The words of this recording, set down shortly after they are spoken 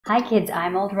Hi kids,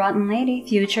 I'm Old Rotten Lady,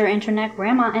 future internet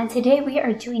grandma, and today we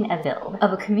are doing a build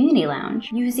of a community lounge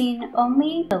using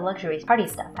only the luxury party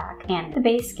stuff pack and the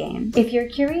base game. If you're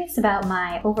curious about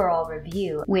my overall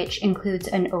review, which includes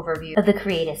an overview of the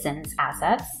Create Sims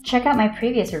assets, check out my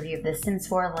previous review of the Sims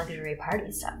 4 luxury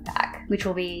party stuff pack, which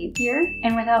will be here.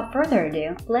 And without further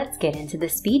ado, let's get into the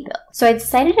speed build. So I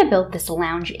decided to build this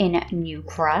lounge in New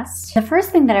Crust. The first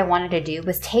thing that I wanted to do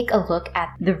was take a look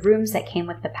at the rooms that came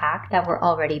with the pack that were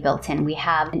already built in. We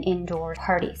have an indoor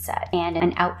party set and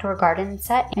an outdoor garden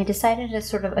set. I decided to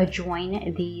sort of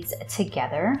adjoin these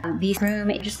together. This room,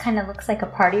 it just kind of looks like a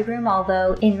party room,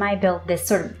 although in my build this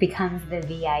sort of becomes the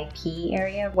VIP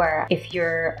area, where if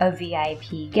you're a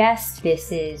VIP guest,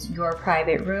 this is your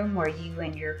private room where you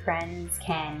and your friends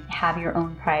can have your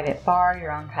own private bar,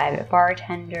 your own private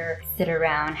bartender, sit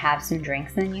around, have some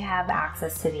drinks, and then you have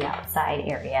access to the outside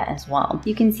area as well.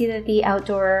 You can see that the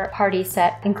outdoor party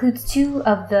set includes two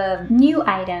of the new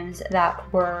items that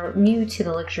were new to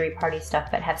the luxury party stuff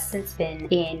but have since been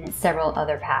in several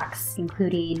other packs,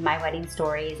 including My Wedding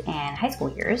Stories and High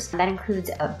School Years. That includes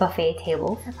a buffet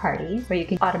table for parties where you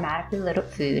can automatically load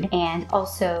up food, and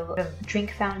also a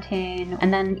drink fountain,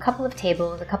 and then a couple of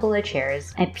tables, a couple of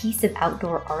chairs, a piece of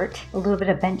outdoor art, a little bit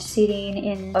of bench seating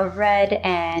in a red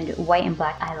and white and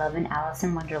black I Love an Alice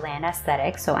in Wonderland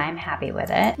aesthetic, so I'm happy with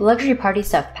it. The luxury party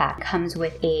stuff pack comes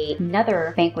with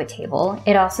another banquet table.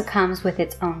 It also comes with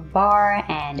its own bar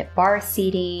and bar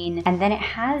seating, and then it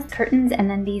has curtains and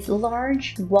then these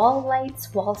large wall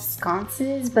lights, wall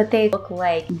sconces, but they look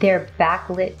like they're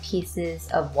backlit pieces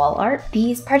of wall art.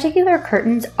 These particular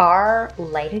curtains are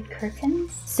lighted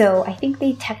curtains, so I think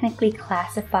they technically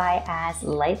classify as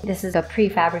light. This is a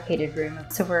prefabricated room,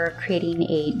 so we're creating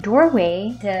a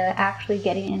doorway to actually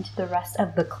getting into the rest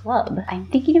of the club. I'm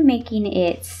thinking of making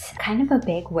it kind of a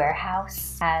big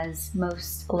warehouse, as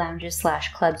most lounges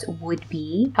slash clubs would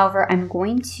be. However, I'm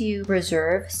going to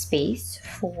reserve space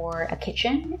for a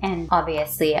kitchen and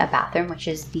obviously a bathroom, which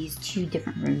is these two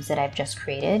different rooms that I've just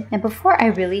created. And before I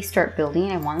really start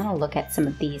building, I wanted to look at some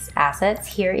of these assets.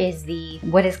 Here is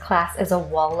what is classed as a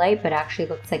wall light, but actually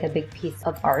looks like a big piece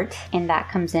of art, and that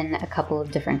comes in a couple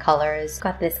of different colors.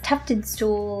 Got this tufted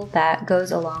stool that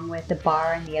goes along with the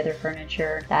bar and the other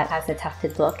furniture that has a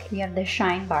tufted look. We have the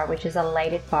shine bar, which is a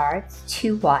lighted bar. It's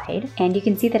too wide, and you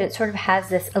can see that it sort of has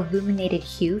this illuminated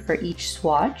hue for each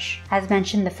swatch. As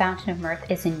mentioned, the Fountain of Mirth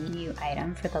is a new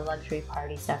item for the luxury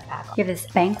party stuff pack. You have this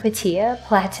Banquetia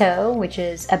plateau, which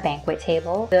is a banquet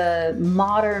table, the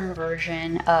modern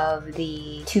version of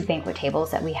the two banquet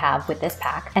tables that we have with this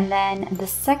pack. And then the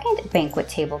second banquet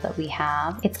table that we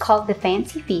have, it's called the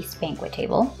Fancy Feast banquet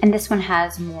table, and this one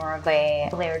has more of a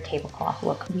layered tablecloth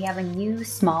look. We have a new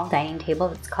small dining table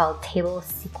that's called Table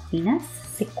Sequinas,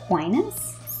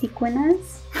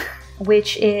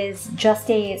 which is just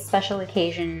a special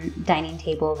occasion dining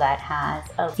table that has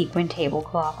a sequin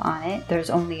tablecloth on it.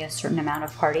 There's only a certain amount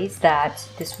of parties that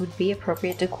this would be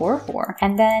appropriate decor for.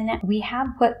 And then we have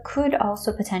what could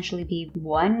also potentially be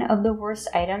one of the worst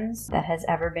items that has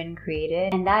ever been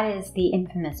created, and that is the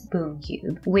infamous Boom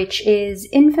Cube, which is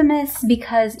infamous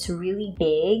because it's really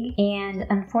big, and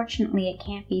unfortunately it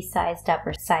can't be sized up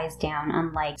or sized down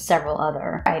unlike several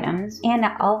other items. And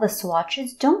all the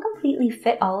swatches don't completely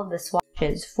fit all of the swatches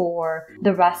for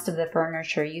the rest of the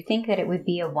furniture. You think that it would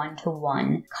be a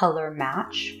one-to-one color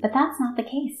match, but that's not the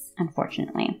case,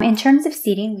 unfortunately. In terms of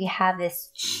seating, we have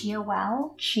this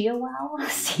Chiawal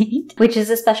seat, which is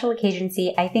a special occasion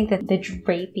seat. I think that the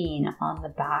draping on the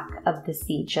back of the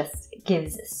seat just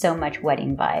gives so much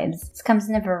wedding vibes. This comes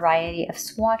in a variety of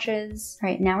swatches.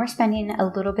 Right now we're spending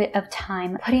a little bit of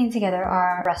time putting together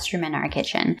our restroom and our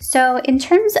kitchen. So in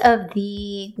terms of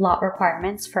the lot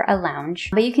requirements for a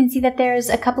lounge, but you can see that there's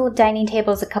a couple of dining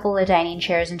tables, a couple of dining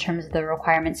chairs in terms of the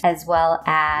requirements, as well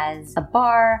as a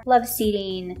bar, love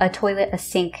seating, a toilet, a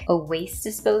sink, a waste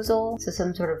disposal, so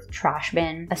some sort of trash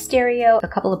bin, a stereo, a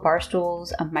couple of bar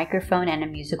stools, a microphone, and a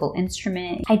musical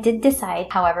instrument. I did decide,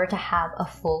 however, to have a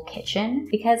full kitchen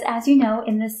because, as you know,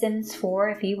 in The Sims 4,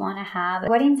 if you want to have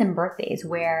weddings and birthdays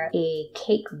where a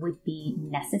cake would be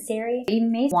necessary, you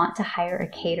may want to hire a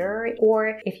caterer,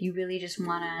 or if you really just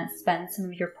want to spend some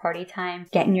of your party time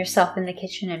getting yourself in the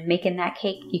kitchen and making that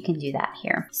cake, you can do that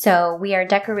here. So we are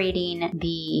decorating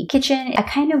the kitchen. I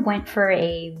kind of went for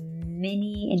a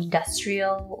mini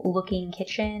industrial looking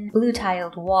kitchen, blue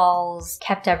tiled walls,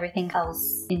 kept everything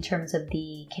else in terms of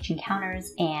the kitchen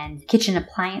counters and kitchen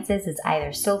appliances is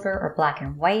either silver or black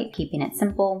and white, keeping it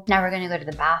simple. Now we're going to go to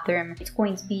the bathroom. It's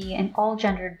going to be an all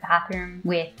gendered bathroom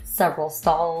with several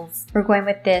stalls. We're going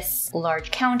with this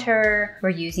large counter. We're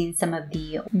using some of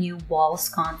the new wall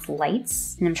sconce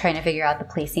lights, and I'm trying to figure out the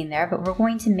placing there, but we're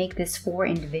going to make this 4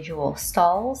 individual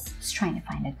stalls. Just trying to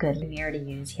find a good mirror to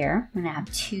use here. I'm gonna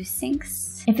have 2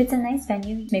 sinks. If it's a nice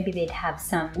venue, maybe they'd have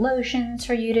some lotions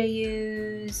for you to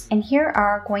use. And here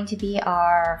are going to be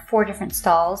our 4 different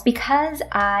stalls. Because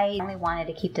I only wanted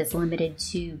to keep this limited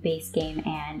to base game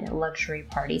and luxury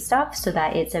party stuff so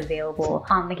that it's available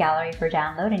on the gallery for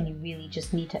download, and you really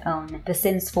just need to own the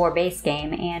Sims 4 base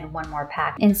game and 1 more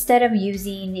pack. Instead of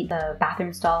using the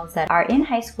bathroom stalls that are in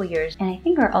high school years and I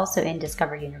think are also in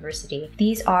Discover University,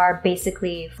 these are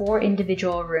basically 4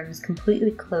 individual rooms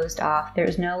completely closed off.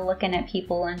 There's no looking at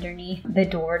people underneath the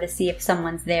door to see if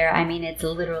someone's there. I mean, it's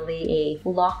literally a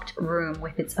locked room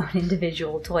with its own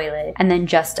individual toilet and then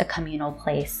just a communal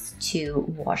place to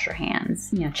wash your hands.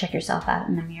 You know, check yourself out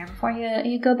in the mirror before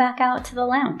you go back out to the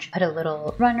lounge. Put a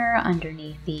little runner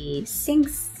underneath the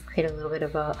sinks, create a little bit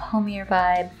of a homier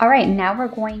vibe. All right, now we're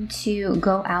going to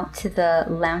go out to the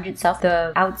lounge itself.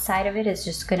 The outside of it is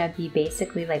just gonna be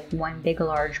basically like one big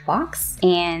large box.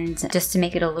 And just to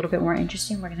make it a little bit more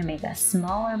interesting, we're gonna make a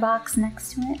smaller box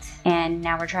next to it. And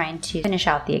now we're trying to finish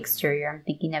out the exterior. I'm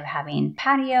thinking of having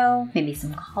patio, maybe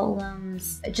some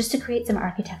columns, just to create some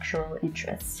architectural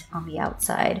interest on the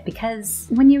outside. Because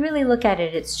when you really look at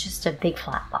it, it's just a big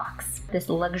flat box. This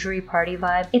luxury party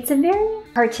vibe, it's a very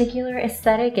particular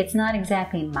aesthetic. It's not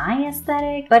exactly my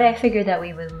aesthetic, but I figured that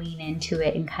we would lean into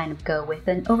it and kind of go with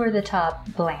an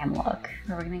over-the-top glam look.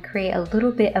 We're going to create a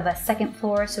little bit of a second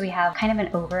floor, so we have kind of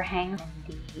an overhang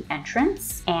in the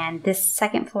entrance, and this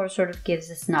second floor sort of gives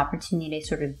us an opportunity to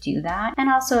sort of do that, and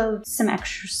also some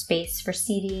extra space for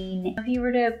seating. If you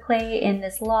were to play in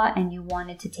this lot and you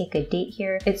wanted to take a date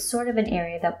here, it's sort of an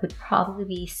area that would probably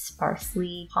be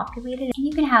sparsely populated, and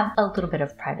you can have a little bit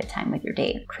of private time with your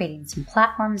date. Creating some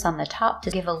platforms on the top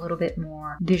to give a little bit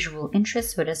more visual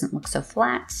interest so it doesn't look so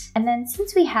flat. And then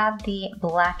since we have the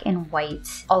black and white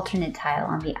alternate tile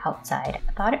on the outside,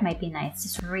 I thought it might be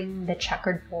nice to bring the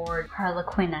checkered board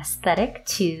Harlequin aesthetic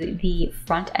to the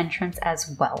front entrance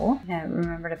as well.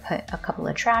 Remember to put a couple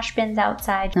of trash bins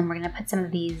outside. Then we're going to put some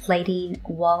of these lighting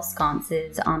wall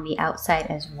sconces on the outside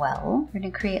as well. We're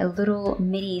going to create a little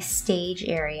mini stage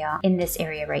area. In this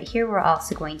area right here, we're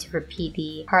also going to repeat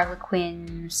the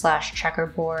Harlequin /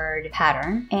 checkerboard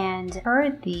pattern. And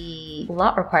for the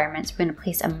lot requirements, we're going to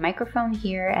place a microphone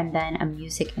here and then a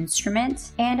music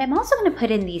instrument. And I'm also going to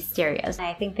put in these stereos.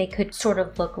 I think they could sort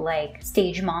of look like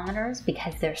stage monitors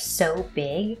because they're so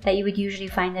big that you would usually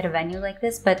find at a venue like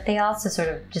this, but they also sort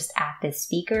of just act as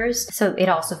speakers. So it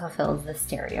also fulfills the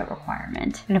stereo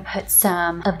requirement. I'm going to put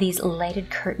some of these lighted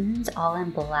curtains all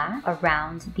in black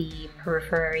around the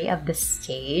periphery of the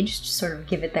stage to sort of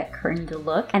give it that curtained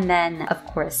look. And then of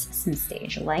course some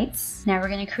stage lights. Now we're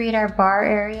going to create our bar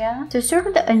area. So sort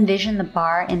of envision the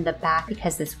bar in the back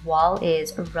because this wall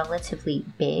is relatively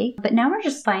big. But now we're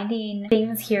just finding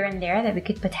things here and there that we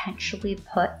could potentially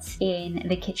put in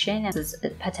the kitchen as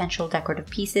potential decorative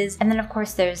pieces. And then of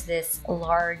course there's this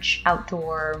large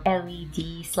outdoor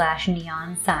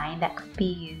LED/neon sign that could be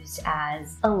used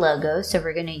as a logo. So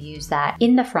we're going to use that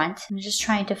in the front. I'm just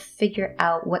trying to figure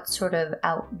out what sort of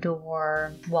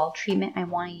outdoor wall treatment I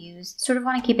want to use. Sort of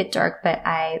want to keep it dark, but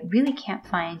I really can't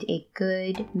find a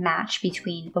good match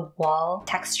between the wall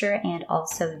texture and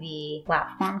also the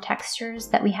platform textures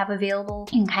that we have available.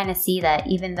 You can kind of see that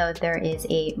even though there is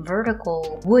a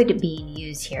vertical wood being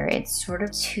used here, it's sort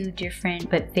of 2 different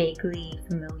but vaguely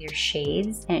familiar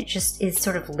shades, and it just is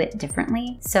sort of lit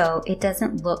differently. So it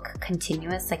doesn't look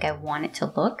continuous like I want it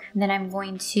to look. And then I'm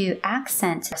going to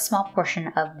accent a small portion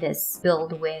of this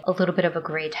build with a little bit of a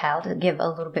gray tile to give a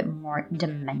little bit more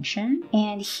dimension.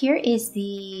 And here is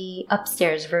the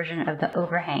upstairs version of the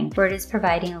overhang, where it is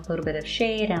providing a little bit of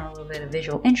shade and a little bit of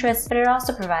visual interest, but it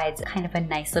also provides kind of a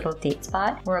nice little date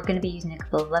spot. We're going to be using a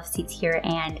couple of love seats here,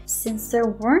 and since there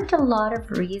weren't a lot of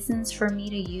reasons for me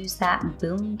to use that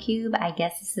boom cube, I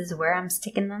guess this is where I'm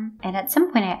sticking them. And at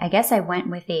some point, I guess I went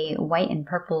with a white and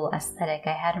purple aesthetic.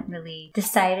 I hadn't really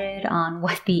decided on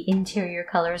what the interior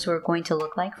colors were going to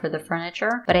look like for the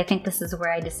furniture, but I think this is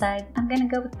where I decide I'm going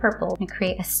to go with purple and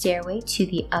create a stairway to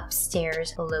the upstairs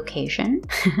upstairs location.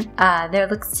 There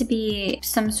looks to be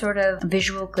some sort of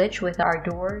visual glitch with our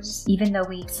doors. Even though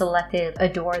we selected a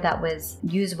door that was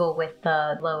usable with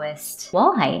the lowest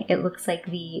wall height, it looks like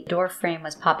the door frame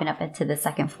was popping up into the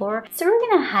second floor. So we're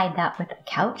gonna hide that with a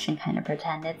couch and kind of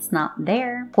pretend it's not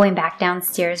there. Going back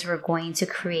downstairs, we're going to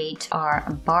create our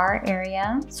bar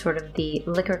area, sort of the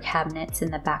liquor cabinets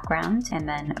in the background, and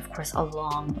then of course a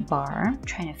long bar.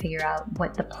 Trying to figure out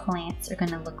what the plants are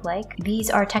gonna look like. These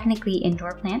are technically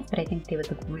indoor plants, but I think they would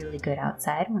look really good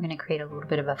outside. We're gonna create a little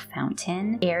bit of a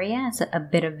fountain area as a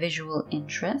bit of visual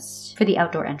interest for the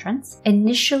outdoor entrance.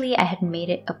 Initially, I had made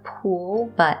it a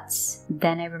pool, but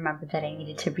then I remembered that I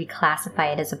needed to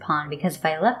reclassify it as a pond, because if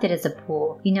I left it as a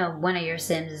pool, you know, one of your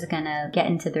Sims is gonna get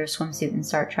into their swimsuit and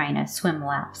start trying to swim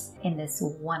laps in this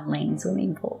one-lane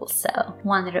swimming pool. So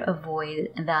wanted to avoid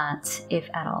that if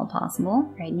at all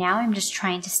possible. Right now, I'm just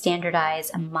trying to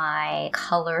standardize my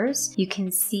colors. You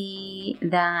can see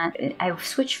that I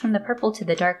switched from the purple to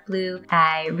the dark blue.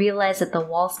 I realized that the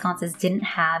wall sconces didn't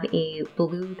have a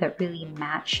blue that really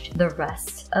matched the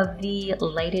rest of the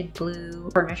lighted blue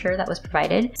furniture that was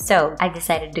provided. So I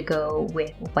decided to go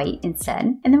with white instead.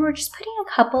 And then we're just putting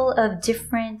a couple of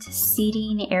different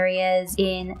seating areas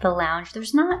in the lounge.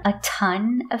 There's not a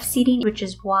ton of seating, which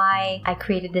is why I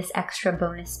created this extra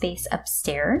bonus space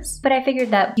upstairs. But I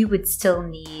figured that you would still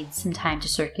need some time to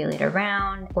circulate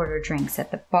around, order drinks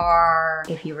at the bar.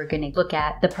 If you were going to look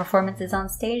at the performances on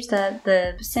stage,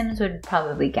 the Sims would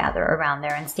probably gather around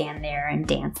there and stand there and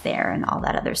dance there and all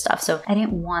that other stuff. So I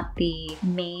didn't want the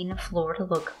main floor to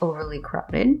look overly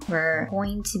crowded. We're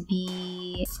going to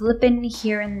be flipping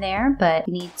here and there, but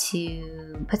we need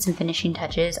to put some finishing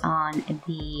touches on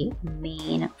the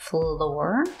main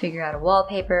floor. Figure out a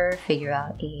wallpaper, figure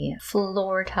out a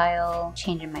floor tile,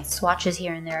 changing my swatches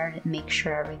here and there to make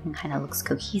sure everything kind of looks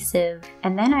cohesive.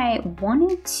 And then I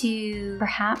wanted to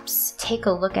perhaps take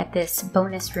a look at this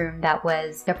bonus room that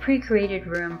was a pre-created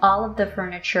room. All of the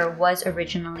furniture was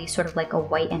originally sort of like a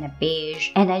white and a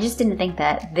beige, and I just didn't think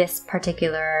that this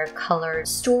particular color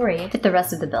story fit the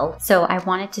rest of the build. So I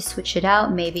wanted to switch it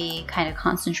out, maybe kind of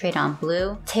concentrate on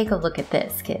blue. Take a look at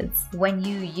this, kids. When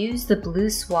you use the blue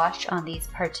swatch on these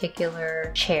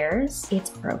particular chairs, it's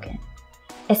broken.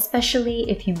 Especially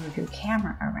if you move your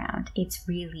camera around, it's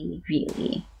really,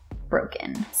 really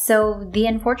broken. So the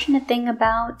unfortunate thing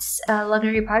about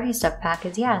luxury party stuff pack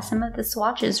is, yeah, some of the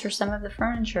swatches for some of the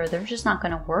furniture, they're just not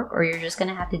going to work, or you're just going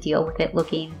to have to deal with it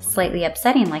looking slightly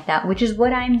upsetting like that, which is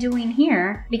what I'm doing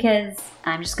here, because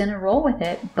I'm just going to roll with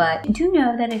it. But do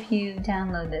know that if you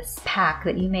download this pack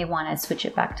that you may want to switch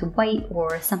it back to white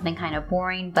or something kind of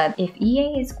boring. But if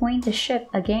EA is going to ship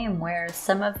a game where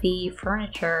some of the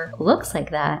furniture looks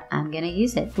like that, I'm going to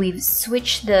use it. We've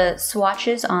switched the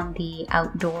swatches on the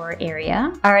outdoor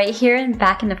area. All right, here and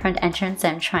back in the front entrance,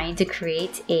 I'm trying to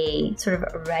create a sort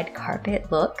of red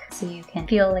carpet look, so you can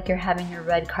feel like you're having your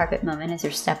red carpet moment as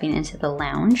you're stepping into the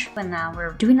lounge. And now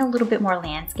we're doing a little bit more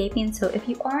landscaping, so if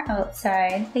you are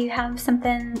outside, you have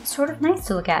something sort of nice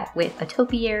to look at with a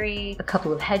topiary, a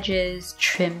couple of hedges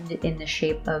trimmed in the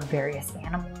shape of various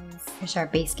animals. Here's our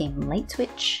base game light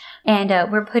switch. And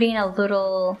we're putting a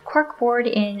little cork board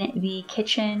in the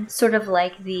kitchen, sort of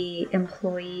like the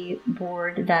employee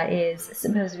board that is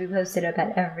supposed to be posted up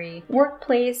at every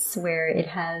workplace, where it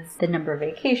has the number of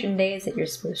vacation days that you're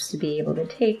supposed to be able to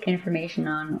take, information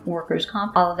on workers'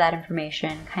 comp, all of that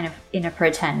information kind of in a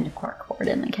pretend cork board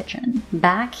in the kitchen.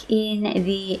 Back in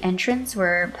the entrance,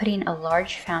 we're putting a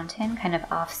large fountain kind of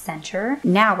off center.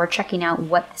 Now we're checking out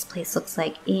what this place looks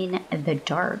like in the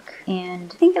dark,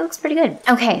 and I think it looks pretty good.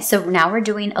 Okay, so now we're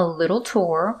doing a little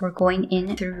tour. We're going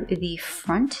in through the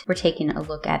front. We're taking a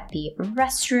look at the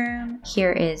restroom.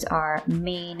 Here is our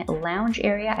main lounge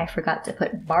area. I forgot to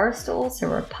put bar stools, so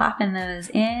we're popping those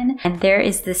in. And there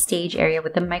is the stage area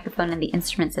with the microphone and the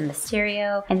instruments and the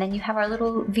stereo. And then you have our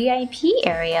little VIP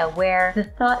area where the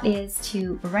thought is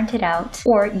to rent it out,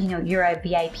 or, you know, you're a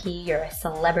VIP, you're a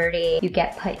celebrity, you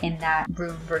get put in that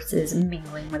room versus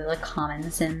mingling with the common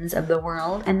Sims of the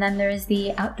world. And then there's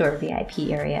the outdoor VIP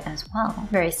area as well.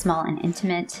 Very small and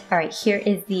intimate. All right, here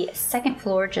is the second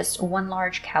floor, just one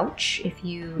large couch if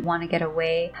you want to get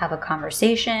away, have a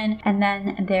conversation. And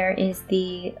then there is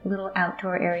the little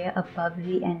outdoor area above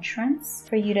the entrance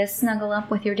for you to snuggle up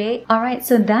with your date. All right,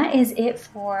 so that is it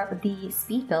for the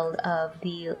speed build of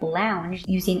the lounge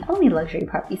using only luxury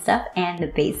party stuff and the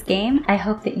base game. I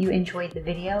hope that you enjoyed the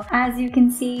video. As you can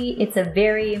see, it's a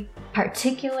very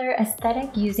particular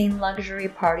aesthetic using luxury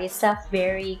party stuff,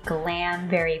 very glam,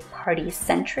 very party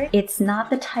centric. It's not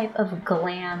the type of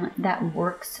glam that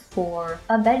works for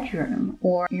a bedroom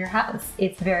or your house.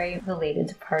 It's very related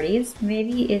to parties.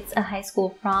 Maybe it's a high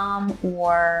school prom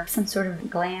or some sort of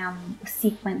glam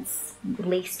sequence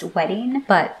laced wedding,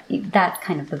 but that's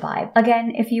kind of the vibe.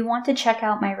 Again, if you want to check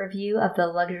out my review of the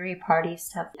luxury party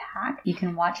stuff pack, you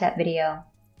can watch that video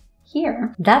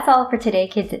here. That's all for today,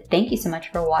 kids. Thank you so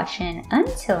much for watching.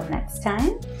 Until next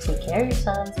time, take care of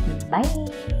yourselves.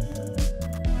 Bye!